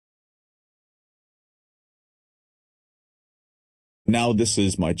Now this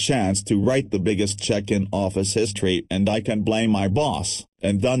is my chance to write the biggest check in office history and I can blame my boss.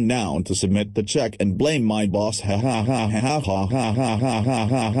 And done now to submit the check and blame my boss. Ha ha ha ha ha ha ha ha ha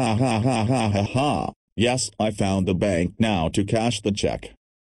ha ha ha ha ha ha. Yes, I found the bank now to cash the check.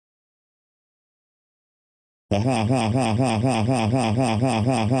 Ha ha ha ha ha ha ha ha ha ha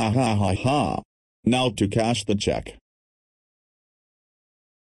ha ha ha ha ha. Now to cash the check.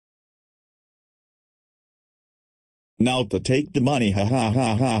 Now to take the money. Ha ha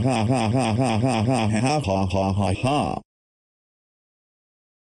ha ha ha ha ha ha ha ha ha ha ha ha ha.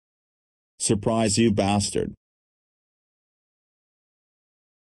 Surprise, you bastard.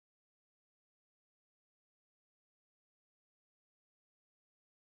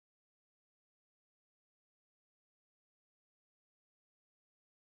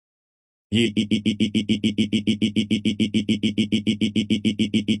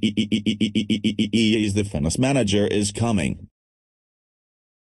 The finance manager is coming.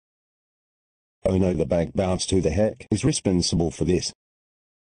 Oh no, the bank bounced. Who the heck is responsible for this?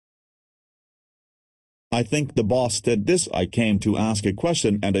 I think the boss did this. I came to ask a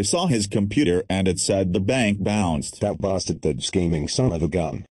question and I saw his computer and it said the bank bounced. That bastard, that scheming son of a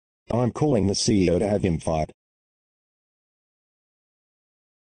gun. I'm calling the CEO to have him fired.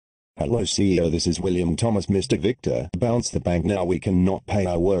 Hello CEO, this is William Thomas. Mr. Victor bounced the bank. Now we cannot pay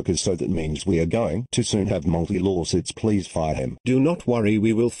our workers, so that means we are going to soon have multi-lawsuits. Please fire him. Do not worry,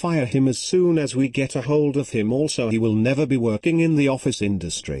 we will fire him as soon as we get a hold of him. Also, he will never be working in the office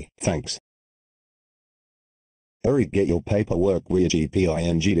industry. Thanks. Hurry, get your paperwork. We're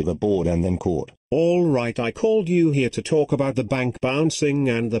GPING to the board and then court. Alright, I called you here to talk about the bank bouncing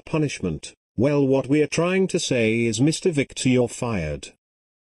and the punishment. Well, what we're trying to say is, Mr. Victor, you're fired.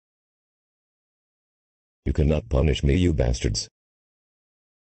 You cannot punish me, you bastards.